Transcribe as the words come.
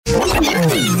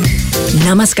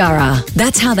Namaskara.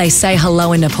 That's how they say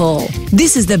hello in Nepal.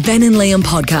 This is the Ben and Liam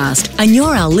podcast, and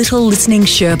you're our little listening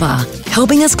Sherpa,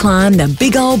 helping us climb the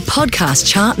big old podcast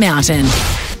chart mountain.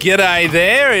 G'day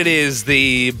there. It is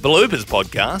the Bloopers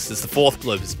podcast. It's the fourth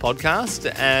Bloopers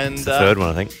podcast. And It's the third one,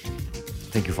 I think.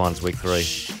 I think you'll find it's week 3.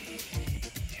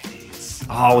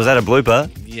 Oh, was that a blooper?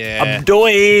 Yeah. I'm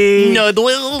doing... No, at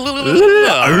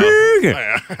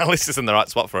least it's in the right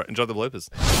spot for it. Enjoy the bloopers.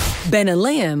 Ben and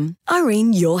Liam are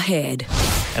in your head.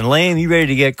 And Liam, you ready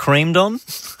to get creamed on?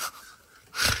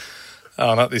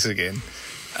 Oh, not this again.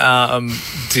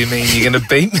 Do you mean you're going to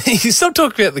beat me? Stop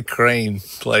talking about the cream,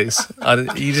 please.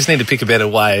 You just need to pick a better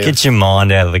way. Get your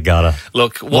mind out of the gutter.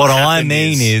 Look, what I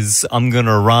mean is I'm going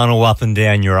to run all up and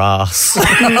down your ass. Oh,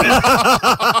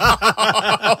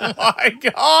 my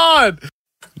God.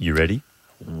 You ready?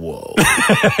 Whoa.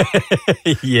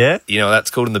 Yeah? You know what that's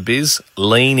called in the biz?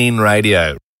 Lean in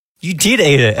radio. You did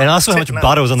eat it, and I saw how much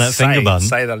butter was on that finger bun.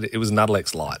 Say that it was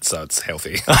Nuttalex Light, so it's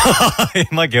healthy.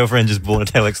 My girlfriend just bought a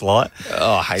Nutella Light.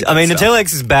 Oh, I hate I mean, that stuff.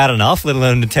 Nutella is bad enough, let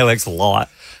alone Nutella Light.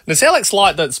 Nutella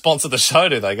Light don't sponsor the show,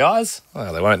 do they, guys?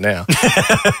 Well, they won't now.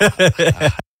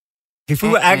 If we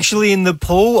were actually in the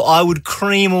pool, I would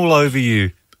cream all over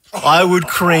you. I would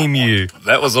cream you.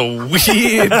 That was a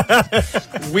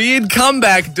weird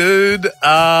comeback, dude.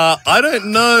 I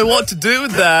don't know what to do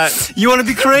with that. You want to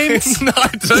be creamed? No, I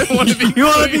don't want to be You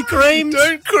want to be creamed?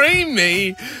 Don't cream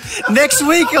me. Next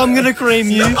week, I'm going to cream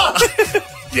you.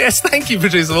 Yes, thank you,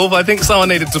 Producer Wolf. I think someone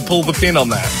needed to pull the pin on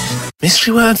that.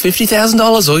 Mystery word,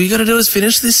 $50,000. All you got to do is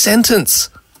finish this sentence.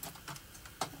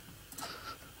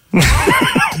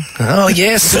 Oh,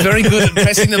 yes. Very good at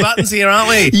pressing the buttons here, aren't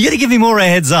we? You got to give me more a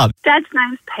heads up. Dad's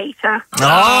name's Peter.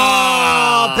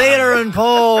 Oh, Peter and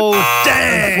Paul.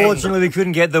 Dang. Unfortunately, we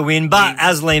couldn't get the win, but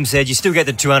as Liam said, you still get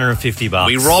the $250.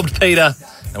 We robbed Peter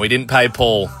and we didn't pay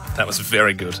Paul. That was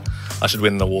very good. I should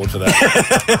win an award for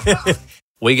that.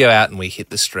 We go out and we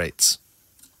hit the streets.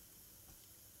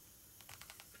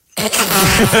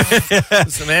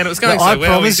 So, man, it was going so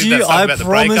well.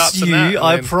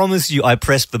 I promise you, I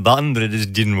pressed the button, but it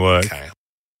just didn't work. Okay.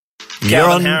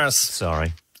 Calvin Harris.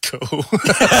 Sorry. Cool.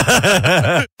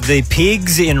 The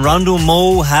pigs in Rundle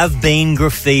Mall have been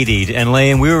graffitied. And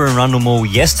Liam, we were in Rundle Mall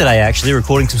yesterday, actually,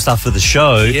 recording some stuff for the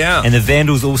show. Yeah. And the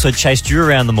vandals also chased you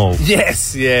around the mall.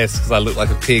 Yes, because I look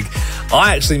like a pig.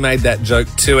 I actually made that joke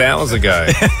 2 hours ago.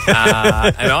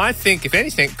 And I think, if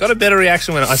anything, got a better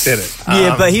reaction when I said it.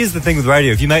 Yeah, but here's the thing with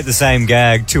radio. If you make the same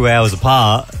gag 2 hours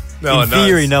apart, in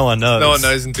theory, no one knows. No one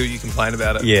knows until you complain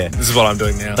about it. Yeah. This is what I'm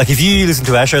doing now. Like, if you listen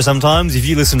to our show sometimes, if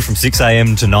you listen from 6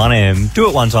 a.m. to 9 a.m., do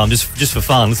it one time just for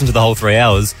fun. Listen to the whole 3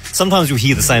 hours. Sometimes you'll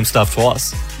hear the same stuff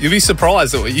twice. You'll be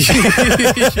surprised at what you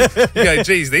go,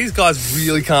 geez, these guys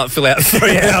really can't fill out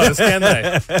 3 hours, can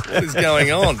they? What is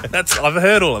going on? I've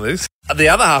heard all of this. The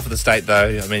other half of the state,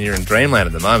 though, I mean, you're in dreamland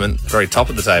at the moment, very top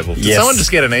of the table. Did someone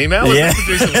just get an email? Yeah.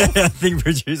 I think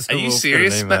Producer Are you Wolf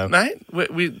serious, got an email.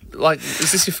 mate?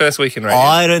 Is this your first week in radio?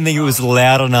 I don't think it was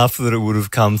loud enough that it would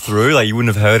have come through. Like, you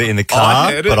wouldn't have heard it in the car,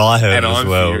 I heard it, but I heard and it as I'm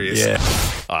well. furious. Yeah.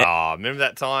 Oh, remember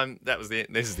that time?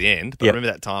 This is the end. But Yep.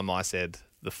 remember that time I said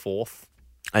the 4th?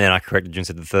 And then I corrected you and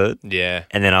said the 3rd. Yeah.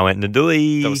 And then I went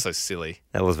Nadui. That was so silly.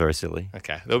 That was very silly.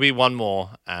 Okay. There'll be one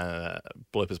more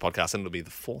Bloopers podcast, and it'll be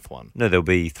the 4th one. No, there'll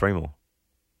be 3 more.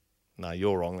 No,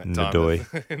 you're wrong that time. Nadui.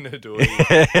 Nadui.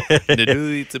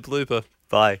 Nadui, it's a blooper.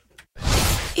 Bye.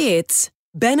 It's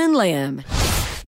Ben and Liam.